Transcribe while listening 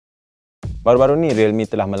Baru-baru ni Realme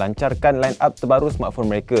telah melancarkan line up terbaru smartphone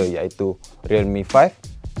mereka, iaitu Realme 5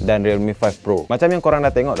 dan Realme 5 Pro. Macam yang korang dah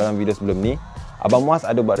tengok dalam video sebelum ni, Abang Muaz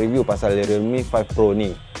ada buat review pasal Realme 5 Pro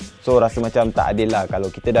ni. So rasa macam tak adil lah kalau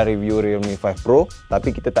kita dah review Realme 5 Pro tapi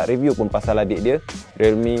kita tak review pun pasal adik dia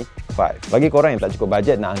Realme 5. Bagi korang yang tak cukup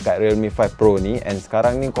bajet nak angkat Realme 5 Pro ni, and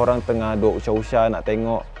sekarang ni korang tengah duk usah-usah nak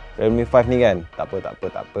tengok Realme 5 ni kan, tak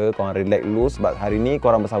apa, korang relax dulu sebab hari ni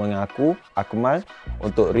korang bersama dengan aku, Akmal,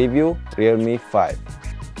 untuk review Realme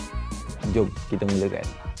 5. Jom kita mulakan.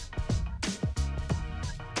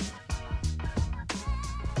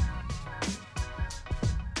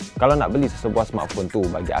 Kalau nak beli sesebuah smartphone tu,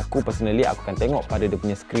 bagi aku personally, aku akan tengok pada dia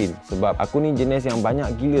punya screen. Sebab aku ni jenis yang banyak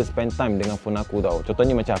gila spend time dengan phone aku tau.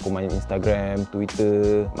 Contohnya macam aku main Instagram,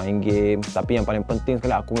 Twitter, main game. Tapi yang paling penting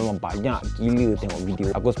sekali, aku memang banyak gila tengok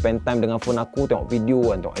video. Aku spend time dengan phone aku, tengok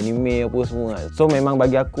video kan, tengok anime apa semua kan. So memang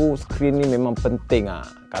bagi aku, screen ni memang penting lah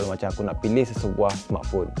kalau macam aku nak pilih sesebuah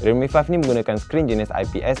smartphone. Realme 5 ni menggunakan skrin jenis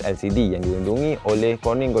IPS LCD yang dilindungi oleh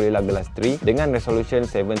Corning Gorilla Glass 3 dengan resolution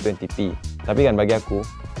 720p. Tapi kan bagi aku,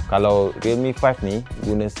 kalau Realme 5 ni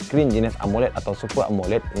guna skrin jenis AMOLED atau Super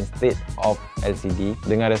AMOLED instead of LCD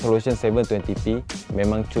dengan resolution 720p,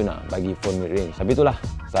 memang cun lah bagi phone mid-range. Tapi itulah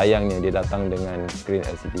sayangnya dia datang dengan skrin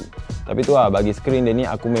LCD. Tapi tu lah, bagi skrin dia ni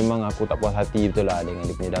aku tak puas hati betul lah dengan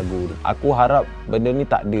dia punya dagu ni. Aku harap benda ni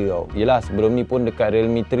tak ada tau. Yelah, sebelum ni pun dekat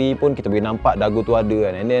Realme 3 pun kita boleh nampak dagu tu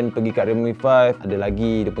ada kan. And then pergi kat Realme 5 ada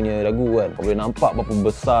lagi dia punya dagu kan. Kau boleh nampak berapa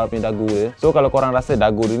besar punya dagu dia. So kalau korang rasa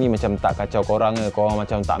dagu dia ni macam tak kacau korang ke, korang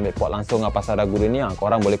macam tak ambil pot langsung lah pasal dagu dia ni,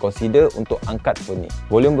 korang boleh consider untuk angkat phone ni.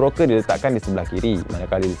 Volume broker diletakkan di sebelah kiri,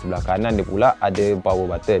 manakala di sebelah kanan dia pula ada power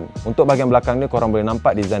button. Untuk bahagian belakang dia, korang boleh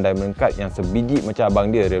nampak design diamond cut yang sebiji macam abang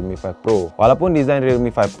dia Realme 5 Pro. Walaupun design Realme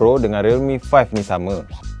 5 Pro dengan Realme 5 ni sama,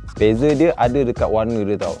 beza dia ada dekat warna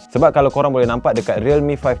dia tau. Sebab kalau korang boleh nampak dekat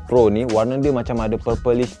Realme 5 Pro ni, warna dia macam ada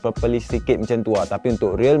purplish sikit macam tu lah. Tapi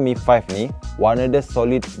untuk Realme 5 ni, warna dia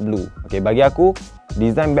solid blue. Okay, bagi aku,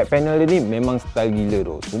 design back panel dia ni memang style gila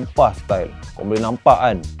tu. Sumpah style. Korang boleh nampak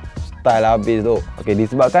kan, style habis tu. Okay,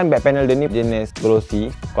 disebabkan back panel dia ni jenis glossy,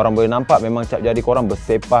 korang boleh nampak memang cap jari korang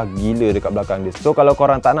bersepah gila dekat belakang dia. So kalau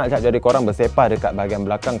korang tak nak cap jari korang bersepah dekat bahagian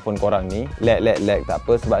belakang phone korang ni, lag tak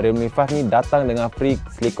apa, sebab Realme 5 ni datang dengan free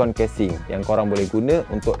silicone casing yang korang boleh guna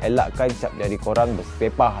untuk elakkan cap jari korang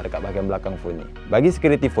bersepah dekat bahagian belakang phone ni. Bagi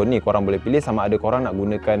security phone ni, korang boleh pilih sama ada korang nak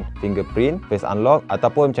gunakan fingerprint, face unlock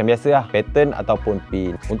ataupun macam biasa lah, pattern ataupun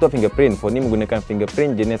pin. Untuk fingerprint, phone ni menggunakan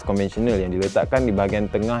fingerprint jenis konvensional yang diletakkan di bahagian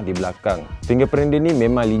tengah di belakang. Fingerprint dia ni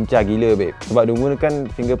memang lincah gila babe, sebab dia menggunakan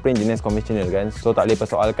fingerprint jenis konvensional kan. So tak boleh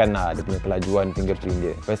persoalkan lah dia punya kelajuan fingerprint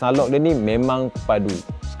dia. Face unlock dia ni memang padu,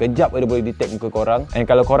 sekejap dia boleh detect muka korang. And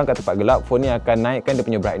kalau korang kat tempat gelap, phone ni akan naikkan dia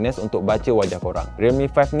punya brightness untuk baca wajah korang. Realme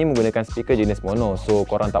 5 ni menggunakan speaker jenis mono, so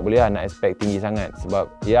korang tak boleh lah nak expect tinggi sangat sebab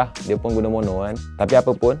ya dia pun guna mono kan. Tapi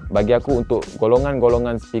apa pun, bagi aku untuk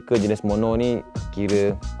golongan-golongan speaker jenis mono ni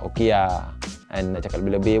kira okey lah. And nak cakap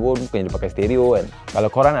lebih-lebih pun bukan dia pakai stereo kan. Kalau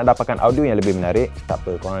korang nak dapatkan audio yang lebih menarik, tak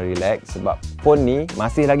apa, korang relax sebab phone ni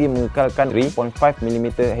masih lagi mengekalkan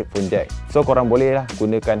 3.5mm headphone jack. So korang boleh lah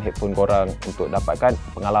gunakan headphone korang untuk dapatkan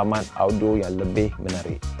pengalaman audio yang lebih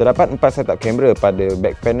menarik. Terdapat 4 setup kamera pada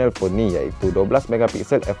back panel phone ni, iaitu 12MP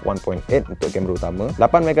f1.8 untuk kamera utama,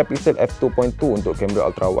 8MP f2.2 untuk kamera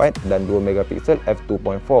ultra wide dan 2MP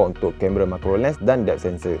f2.4 untuk kamera macro lens dan depth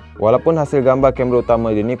sensor. Walaupun hasil gambar kamera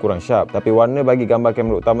utama dia ni kurang sharp, tapi warna bagi gambar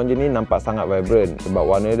kamera utama je ni nampak sangat vibrant sebab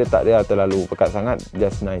warna dia tak ada terlalu pekat sangat,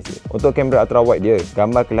 just nice je. Untuk kamera ultra wide dia,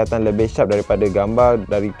 gambar kelihatan lebih sharp daripada gambar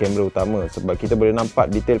dari kamera utama sebab kita boleh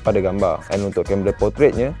nampak detail pada gambar. And untuk kamera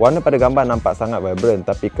portraitnya, warna pada gambar nampak sangat vibrant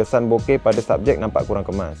tapi kesan bokeh pada subjek nampak kurang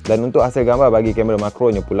kemas. Dan untuk hasil gambar bagi kamera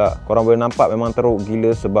makronya pula, korang boleh nampak memang teruk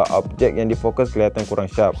gila sebab objek yang difokus kelihatan kurang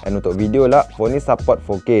sharp. And untuk video lah, phone ni support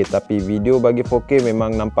 4K tapi video bagi 4K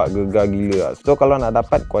memang nampak gegar gila. So kalau nak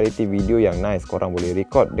dapat kualiti video yang nice, korang boleh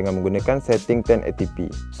record dengan menggunakan setting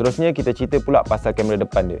 1080p. Seterusnya kita cerita pula pasal kamera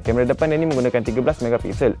depan dia. Kamera depan dia ni menggunakan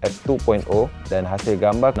 13MP f2.0 dan hasil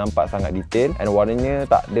gambar nampak sangat detail and warnanya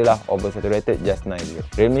tak adalah oversaturated, just nice je.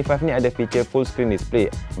 Realme 5 ni ada feature full screen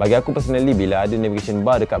display. Bagi aku personally, bila ada navigation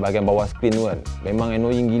bar dekat bahagian bawah screen tu kan, memang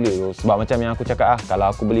annoying gila tu. Sebab macam yang aku cakap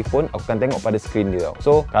kalau aku beli phone, aku akan tengok pada screen dia tau.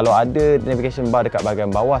 So kalau ada navigation bar dekat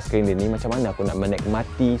bahagian bawah screen dia ni, macam mana aku nak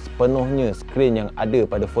menikmati sepenuhnya screen yang ada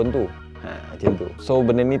pada phone tu? Macam tu. So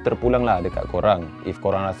benda ni terpulang lah dekat korang, if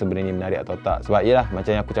korang rasa benda ni menarik atau tak. Sebab yelah,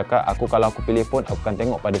 macam yang aku cakap, kalau aku pilih phone, aku akan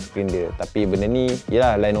tengok pada skrin dia. Tapi benda ni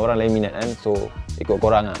yelah, lain orang lain minat kan. So ikut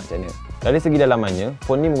korang lah macam mana. Dari segi dalamannya,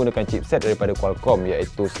 phone ni menggunakan chipset daripada Qualcomm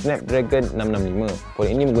iaitu Snapdragon 665. Phone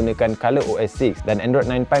ini menggunakan ColorOS 6 dan Android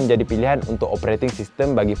 9 Pie menjadi pilihan untuk operating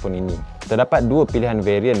system bagi phone ini. Terdapat dua pilihan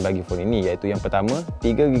varian bagi phone ini iaitu yang pertama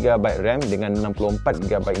 3GB RAM dengan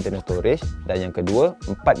 64GB internal storage dan yang kedua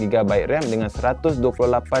 4GB RAM dengan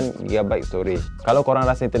 128GB storage. Kalau korang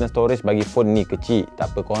rasa internal storage bagi phone ni kecil,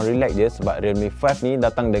 tak apa, korang relax je sebab Realme 5 ni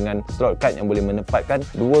datang dengan slot card yang boleh menempatkan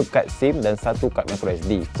 2 kad SIM dan 1 kad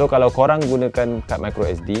microSD. So kalau korang gunakan kad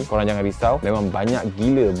microSD, korang jangan risau, memang banyak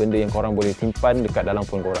gila benda yang korang boleh simpan dekat dalam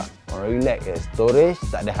phone korang. Korang relax je, storage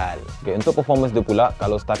tak ada hal. Okay, untuk performance dia pula,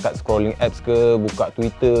 kalau setakat scrolling apps ke, buka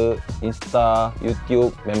Twitter, Insta,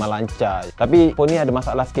 YouTube, memang lancar. Tapi phone ni ada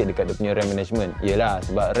masalah sikit dekat dia punya RAM management. Yelah,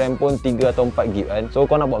 sebab RAM pun 3 atau 4GB kan. So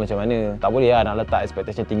kau nak buat macam mana? Tak boleh lah nak letak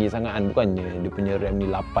expectation tinggi sangat kan. Bukannya dia punya RAM ni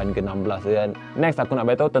 8 ke 16 kan. Next aku nak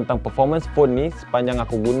beritahu tentang performance phone ni sepanjang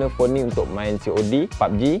aku guna phone ni untuk main COD,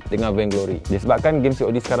 PUBG dengan Vainglory. Disebabkan game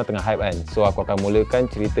COD sekarang tengah hype kan. So aku akan mulakan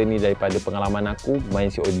cerita ni daripada pengalaman aku main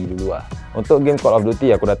COD dulu lah. Untuk game Call of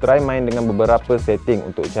Duty aku dah try main dengan beberapa setting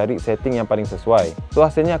untuk cari setting yang paling sesuai. So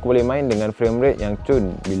hasilnya aku boleh main dengan frame rate yang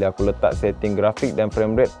cun bila aku letak setting grafik dan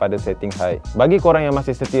frame rate pada setting high. Bagi korang yang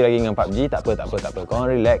masih setia lagi dengan PUBG, tak apa. Korang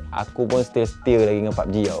relax, aku pun still setia lagi dengan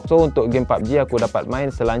PUBG tau. So untuk game PUBG aku dapat main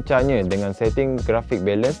selancarnya dengan setting grafik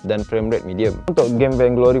balance dan frame rate medium. Untuk game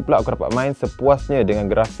Vainglory pula aku dapat main sepuasnya dengan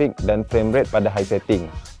grafik dan frame rate pada high setting.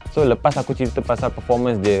 So lepas aku cerita pasal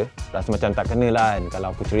performance dia, rasa macam tak kena lah kan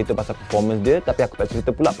kalau aku cerita pasal performance dia tapi aku tak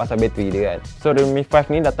cerita pula pasal bateri dia kan. So Realme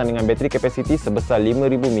 5 ni datang dengan bateri capacity sebesar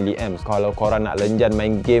 5000 mAh. Kalau korang nak lenjan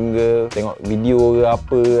main game ke, tengok video ke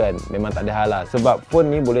apa kan, memang tak ada hal lah. Sebab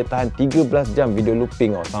phone ni boleh tahan 13 jam video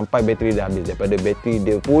looping tau, sampai bateri dia habis. Daripada bateri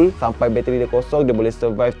dia full sampai bateri dia kosong, dia boleh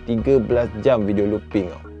survive 13 jam video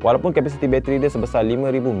looping tau. Walaupun kapasiti bateri dia sebesar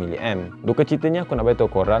 5000 mAh. Duka citanya aku nak beritahu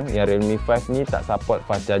korang yang Realme 5 ni tak support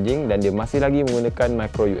fast charging dan dia masih lagi menggunakan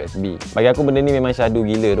micro USB. Bagi aku benda ni memang syahdu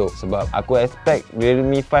gila tu. Sebab aku expect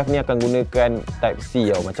Realme 5 ni akan gunakan Type-C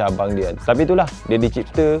tau macam abang dia kan. Tapi itulah, dia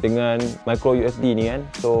dicipta dengan micro USB ni kan.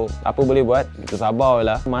 So apa boleh buat, kita sabar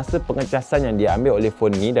lah. Masa pengecasan yang dia ambil oleh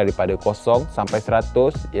phone ni daripada 0 sampai 100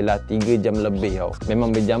 ialah 3 jam lebih tau. Memang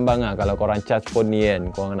berjambang lah kalau korang charge phone ni kan.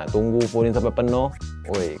 Korang nak tunggu phone ni sampai penuh,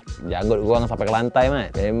 oi, janggut korang sampai ke lantai mat.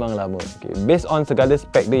 Memang lama. Okay. Based on segala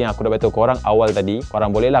spek dia yang aku dah beritahu korang awal tadi,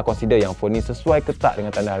 korang bolehlah consider yang phone ni sesuai ke tak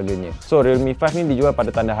dengan tanda harganya. So Realme 5 ni dijual pada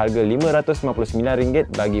tanda harga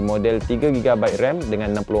RM599 bagi model 3GB RAM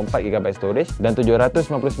dengan 64GB storage dan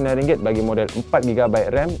RM799 bagi model 4GB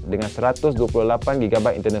RAM dengan 128GB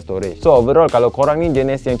internal storage. So overall kalau korang ni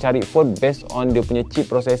jenis yang cari phone based on dia punya chip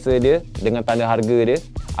processor dia dengan tanda harga dia,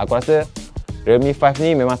 aku rasa Realme 5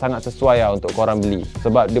 ni memang sangat sesuai lah untuk korang beli.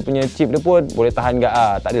 Sebab dia punya chip dia pun boleh tahan gak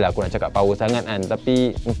ah. Tak adalah aku nak cakap power sangat kan.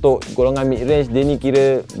 Tapi untuk golongan mid range dia ni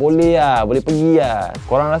kira boleh lah, boleh pergi lah.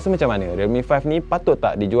 Korang rasa macam mana? Realme 5 ni patut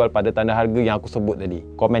tak dijual pada tanda harga yang aku sebut tadi?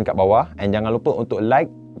 Komen kat bawah and jangan lupa untuk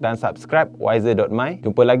like dan subscribe wiser.my.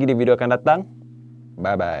 Jumpa lagi di video akan datang.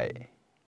 Bye bye.